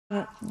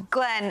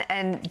Glenn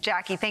and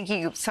Jackie, thank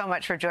you so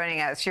much for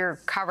joining us. Your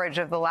coverage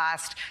of the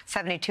last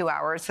 72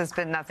 hours has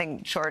been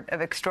nothing short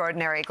of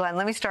extraordinary. Glenn,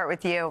 let me start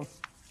with you.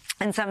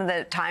 And some of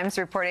the Times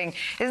reporting,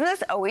 isn't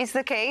this always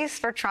the case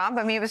for Trump?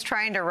 I mean, he was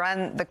trying to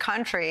run the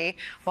country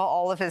while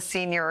all of his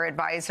senior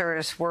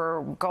advisors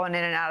were going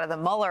in and out of the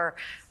Mueller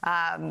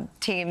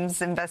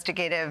team's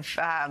investigative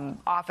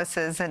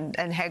offices and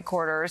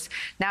headquarters.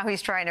 Now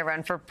he's trying to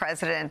run for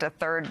president a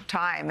third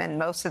time, and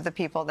most of the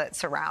people that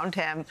surround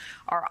him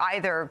are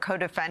either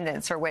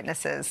co-defendants or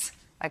witnesses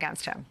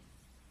against him.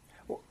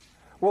 Well,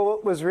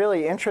 what was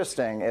really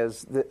interesting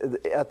is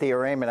at the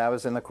arraignment, I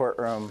was in the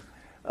courtroom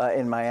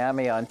in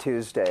Miami on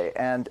Tuesday.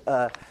 And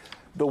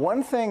the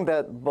one thing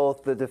that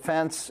both the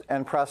defense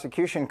and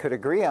prosecution could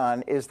agree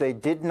on is they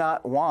did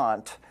not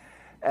want,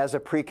 as a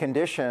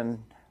precondition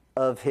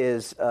of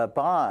his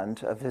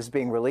bond, of his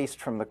being released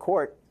from the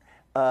court,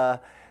 to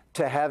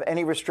have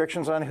any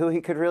restrictions on who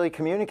he could really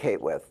communicate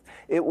with.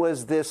 It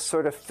was this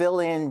sort of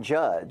fill-in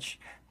judge,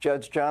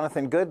 Judge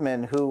Jonathan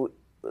Goodman, who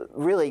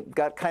really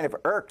got kind of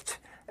irked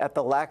at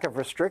the lack of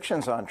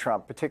restrictions on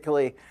Trump,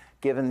 particularly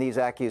given these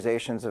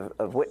accusations of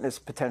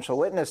potential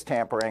witness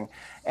tampering,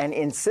 and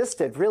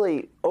insisted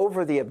really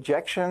over the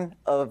objection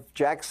of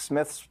Jack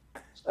Smith's,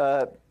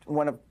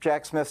 one of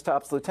Jack Smith's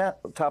top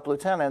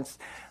lieutenants,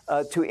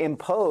 to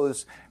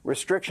impose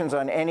restrictions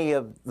on any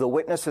of the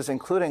witnesses,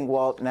 including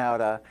Walt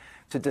Nauta,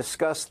 to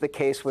discuss the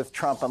case with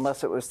Trump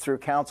unless it was through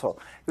counsel.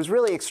 It was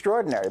really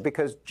extraordinary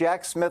because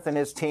Jack Smith and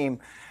his team,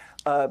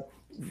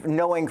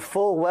 knowing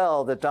full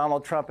well that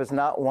Donald Trump is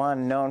not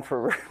one known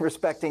for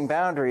respecting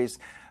boundaries,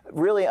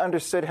 really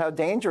understood how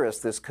dangerous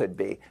this could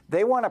be.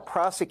 They want to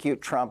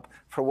prosecute Trump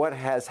for what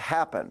has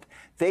happened.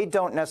 They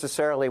don't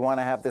necessarily want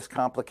to have this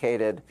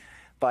complicated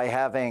by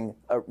having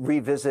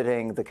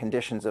revisiting the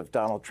conditions of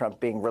Donald Trump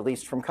being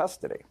released from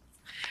custody.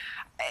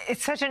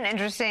 It's such an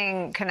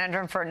interesting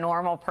conundrum for a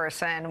normal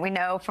person. We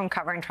know from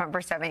covering Trump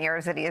for 7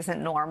 years that he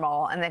isn't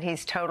normal and that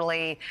he's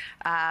totally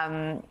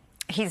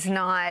he's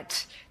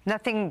not,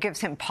 nothing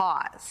gives him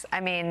pause. I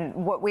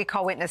mean, what we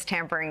call witness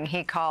tampering,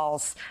 he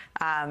calls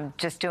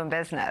just doing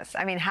business.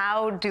 I mean,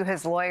 how do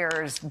his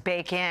lawyers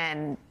bake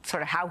in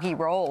sort of how he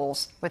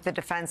rolls with the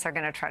defense they're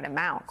going to try to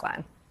mount,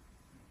 Glenn?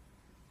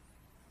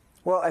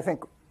 Well, I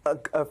think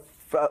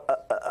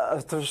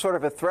sort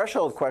of a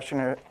threshold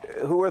question,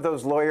 who are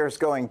those lawyers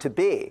going to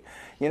be?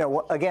 You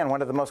know, again,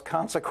 one of the most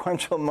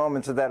consequential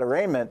moments of that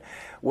arraignment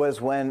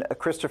was when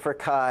Christopher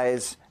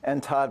Kise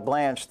and Todd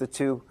Blanche, the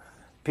two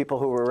people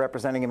who were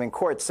representing him in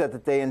court, said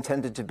that they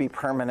intended to be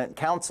permanent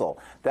counsel.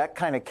 That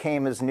kind of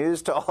came as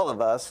news to all of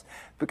us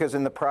because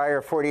in the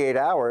prior 48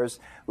 hours,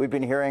 we've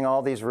been hearing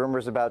all these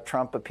rumors about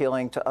Trump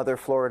appealing to other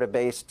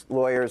Florida-based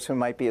lawyers who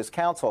might be his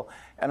counsel.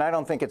 And I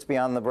don't think it's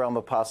beyond the realm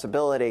of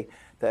possibility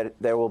that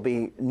there will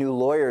be new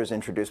lawyers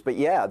introduced. But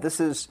yeah, this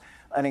is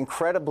an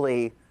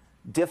incredibly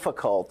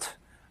difficult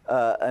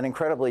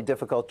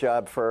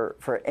job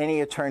for any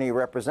attorney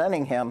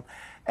representing him.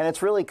 And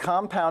it's really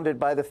compounded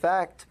by the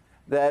fact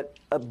that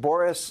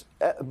Boris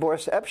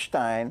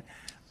Epshteyn,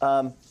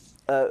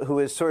 who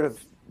is sort of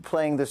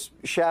playing this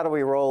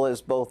shadowy role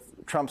as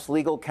both Trump's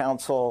legal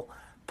counsel,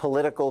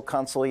 political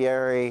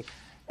consigliere,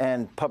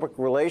 and public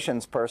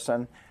relations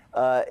person,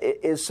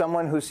 is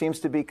someone who seems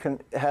to be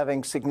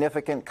having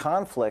significant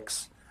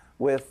conflicts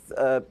with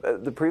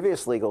the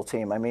previous legal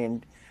team. I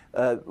mean,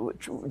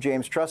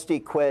 James Trusty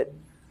quit,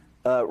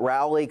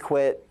 Rowley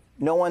quit.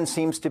 No one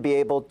seems to be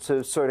able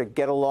to sort of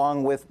get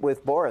along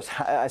with Boris.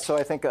 So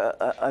I think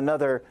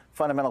another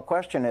fundamental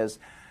question is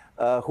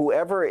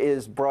whoever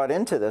is brought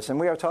into this, and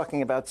we are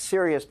talking about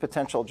serious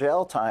potential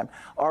jail time,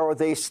 are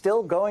they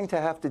still going to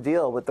have to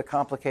deal with the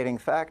complicating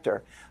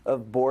factor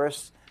of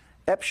Boris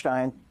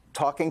Epshteyn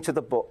talking to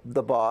the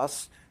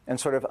boss and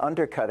sort of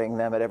undercutting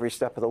them at every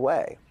step of the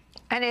way?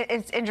 And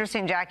it's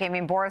interesting, Jackie. I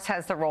mean, Boris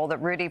has the role that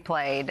Rudy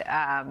played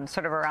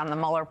sort of around the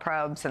Mueller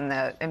probes and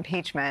the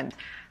impeachment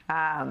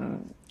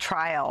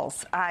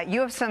trials. You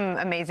have some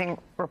amazing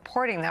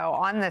reporting, though,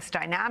 on this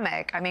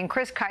dynamic. I mean,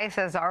 Chris Kise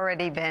has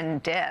already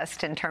been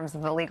dissed in terms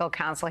of the legal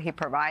counsel he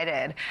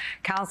provided,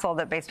 counsel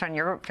that, based on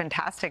your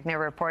fantastic new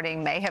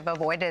reporting, may have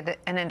avoided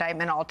an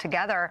indictment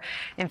altogether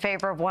in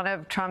favor of one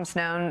of Trump's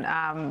known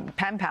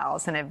pen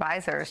pals and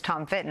advisors,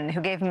 Tom Fitton,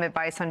 who gave him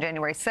advice on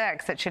January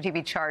 6th that should he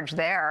be charged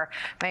there,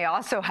 may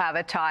also have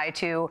a tie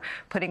to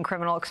putting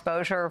criminal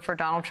exposure for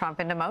Donald Trump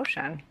into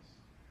motion.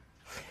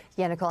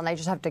 Yeah, Nicole, and I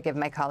just have to give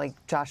my colleague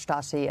Josh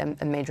Dawsey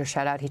a major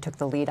shout out. He took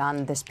the lead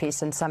on this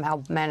piece and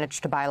somehow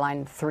managed to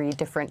byline 3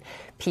 different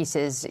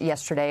pieces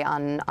yesterday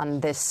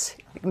on this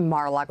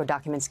Mar-a-Lago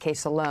documents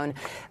case alone.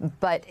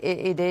 But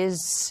it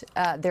is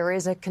there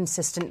is a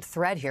consistent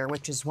thread here,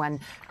 which is when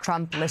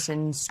Trump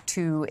listens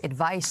to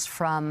advice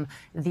from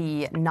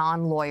the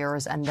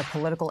non-lawyers and the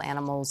political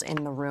animals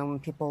in the room,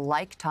 people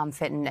like Tom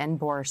Fitton and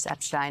Boris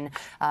Epshteyn.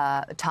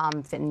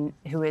 Tom Fitton,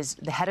 who is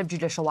the head of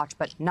Judicial Watch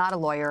but not a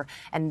lawyer,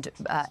 and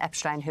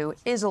Epshteyn, who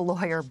is a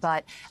lawyer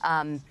but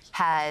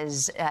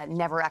has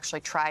never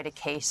actually tried a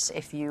case.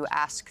 If you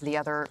ask the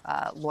other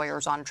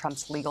lawyers on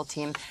Trump's legal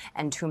team,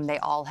 and whom they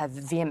all have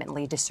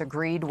vehemently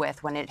disagreed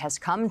with when it has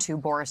come to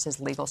Boris's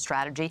legal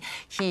strategy,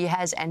 he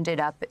has ended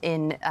up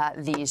in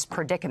these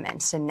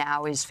predicaments and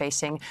now is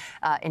facing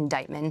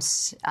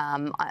indictments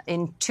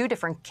in 2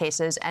 different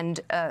cases and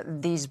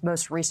these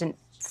most recent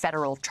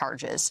federal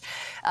charges.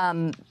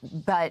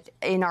 But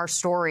in our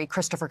story,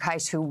 Christopher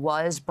Kise, who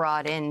was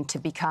brought in to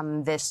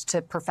become this,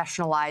 to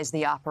professionalize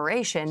the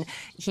operation,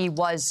 he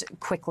was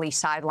quickly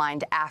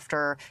sidelined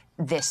after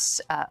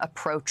this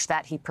approach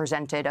that he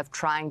presented of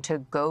trying to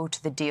go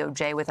to the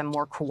DOJ with a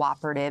more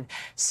cooperative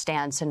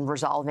stance in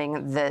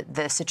resolving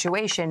the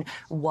situation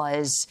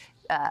was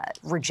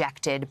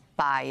rejected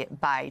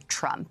by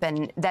Trump.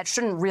 And that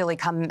shouldn't really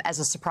come as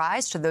a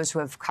surprise to those who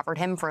have covered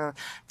him for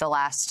the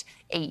last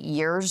 8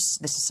 years.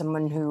 This is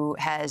someone who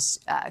has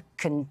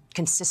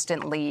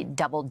consistently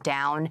doubled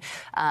down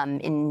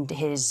in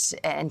his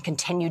and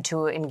continued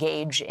to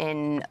engage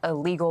in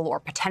illegal or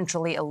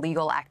potentially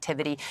illegal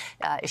activity,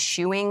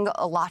 eschewing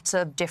lots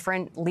of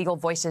different legal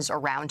voices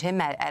around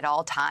him at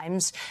all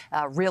times,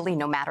 really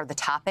no matter the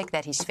topic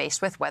that he's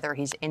faced with, whether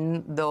he's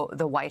in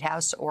the White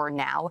House or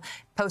now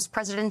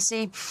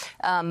post-presidency.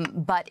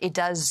 But it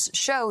does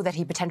show that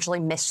he potentially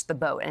missed the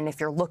boat. And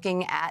if you're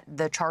looking at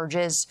the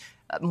charges,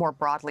 more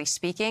broadly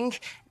speaking,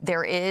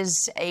 there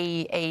is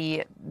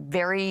a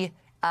very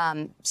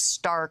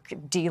stark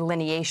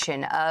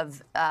delineation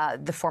of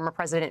the former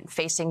president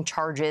facing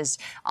charges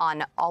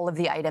on all of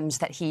the items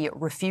that he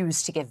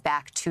refused to give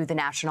back to the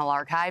National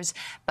Archives,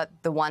 but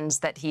the ones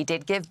that he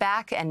did give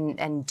back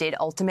and did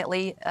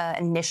ultimately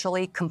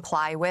initially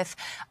comply with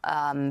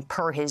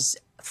per his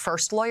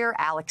first lawyer,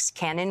 Alex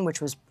Cannon, which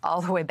was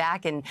all the way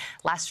back in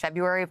last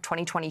February of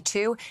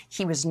 2022,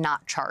 he was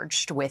not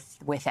charged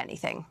with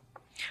anything.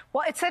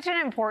 Well, it's such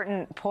an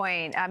important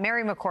point.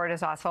 Mary McCord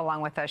is also along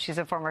with us. She's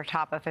a former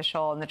top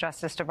official in the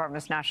Justice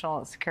Department's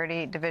National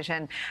Security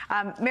Division.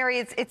 Mary,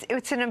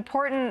 it's an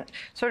important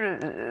sort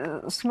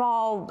of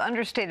small,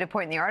 understated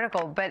point in the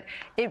article, but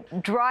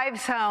it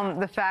drives home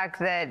the fact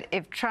that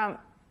if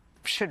Trump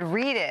should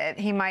read it,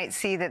 he might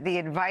see that the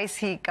advice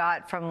he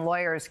got from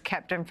lawyers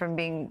kept him from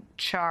being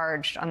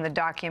charged on the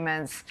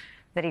documents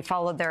that he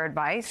followed their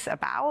advice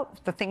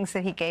about, the things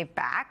that he gave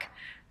back.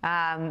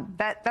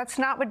 That's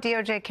not what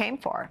DOJ came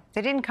for.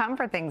 They didn't come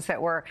for things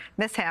that were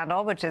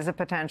mishandled, which is a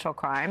potential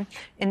crime.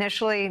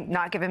 Initially,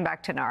 not given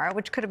back to NARA,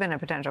 which could have been a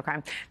potential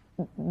crime.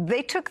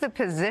 They took the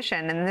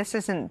position, and this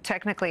isn't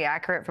technically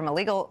accurate from a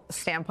legal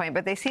standpoint,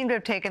 but they seem to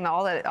have taken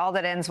all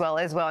that ends well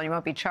is well, and you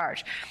won't be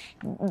charged.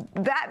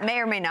 That may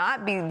or may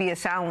not be a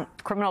sound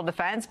criminal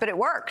defense, but it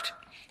worked.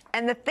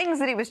 And the things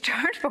that he was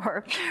charged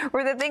for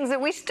were the things that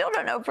we still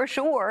don't know for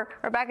sure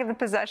are back in the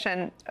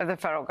possession of the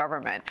federal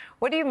government.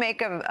 What do you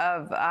make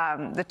of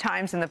the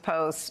Times and the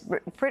Post?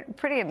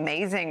 Pretty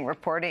amazing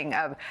reporting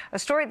of a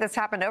story that's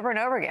happened over and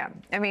over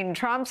again. I mean,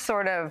 Trump's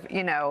sort of,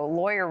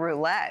 lawyer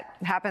roulette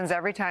happens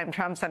every time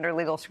Trump's under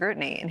legal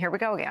scrutiny. And here we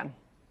go again.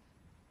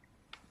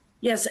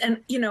 Yes. And,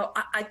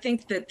 I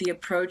think that the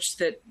approach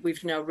that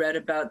we've now read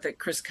about that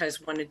Chris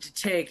Kise wanted to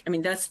take,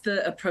 that's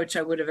the approach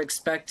I would have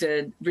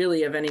expected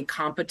really of any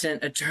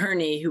competent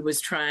attorney who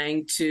was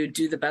trying to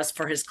do the best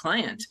for his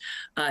client.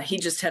 He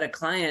just had a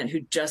client who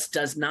just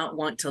does not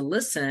want to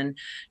listen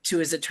to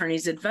his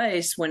attorney's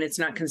advice when it's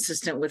not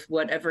consistent with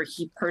whatever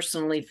he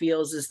personally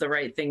feels is the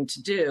right thing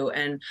to do.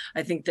 And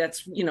I think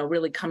that's,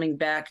 really coming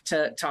back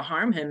to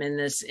harm him in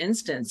this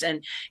instance.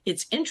 And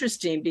it's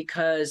interesting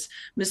because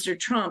Mr.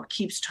 Trump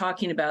keeps talking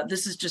about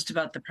this is just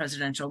about the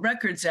Presidential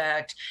Records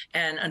Act.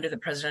 And under the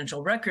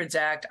Presidential Records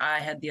Act, I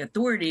had the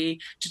authority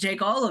to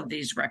take all of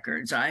these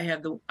records. I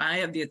have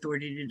the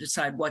authority to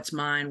decide what's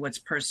mine, what's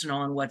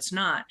personal, and what's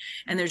not.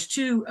 And there's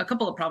a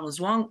couple of problems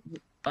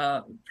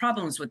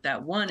with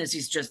that. One is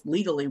he's just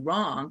legally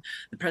wrong.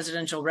 The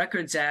Presidential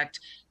Records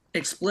Act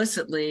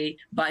explicitly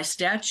by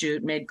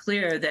statute made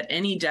clear that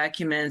any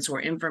documents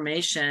or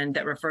information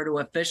that refer to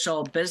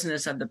official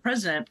business of the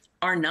president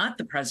are not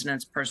the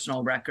president's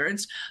personal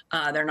records.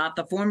 They're not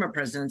the former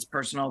president's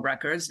personal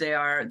records. They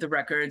are the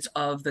records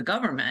of the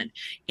government.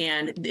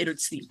 And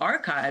it's the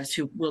archives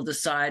who will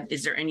decide,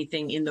 is there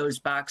anything in those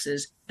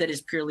boxes that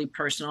is purely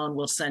personal, and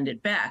will send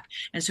it back.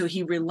 And so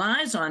he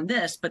relies on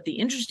this. But the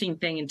interesting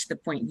thing, and to the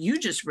point you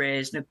just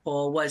raised,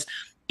 Nicole, was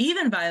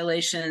even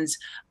violations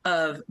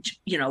of,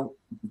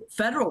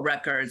 federal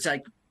records,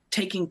 like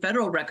taking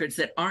federal records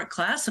that aren't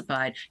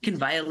classified, can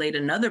violate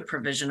another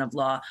provision of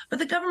law. But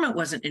the government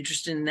wasn't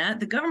interested in that.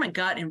 The government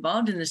got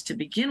involved in this to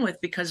begin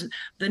with because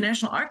the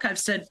National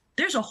Archives said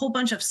there's a whole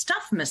bunch of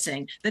stuff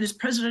missing that is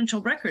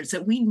presidential records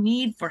that we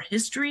need for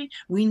history,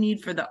 we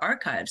need for the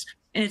archives.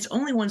 And it's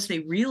only once they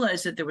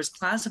realized that there was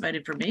classified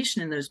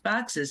information in those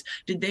boxes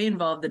did they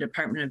involve the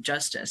Department of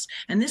Justice.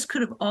 And this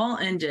could have all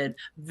ended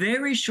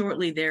very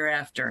shortly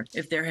thereafter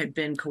if there had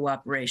been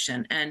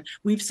cooperation. And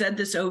we've said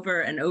this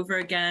over and over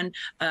again,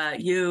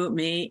 you,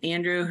 me,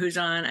 Andrew, who's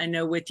on, I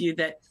know with you,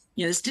 that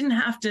this didn't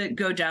have to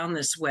go down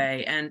this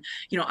way. And,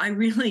 I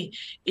really,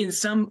 in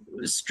some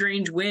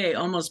strange way,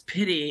 almost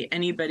pity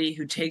anybody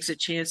who takes a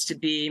chance to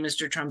be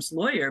Mr. Trump's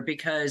lawyer,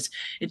 because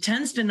it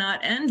tends to not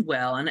end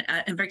well. And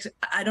in fact,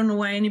 I don't know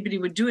why anybody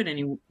would do it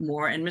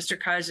anymore. And Mr.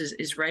 Kais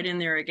is right in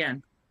there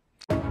again.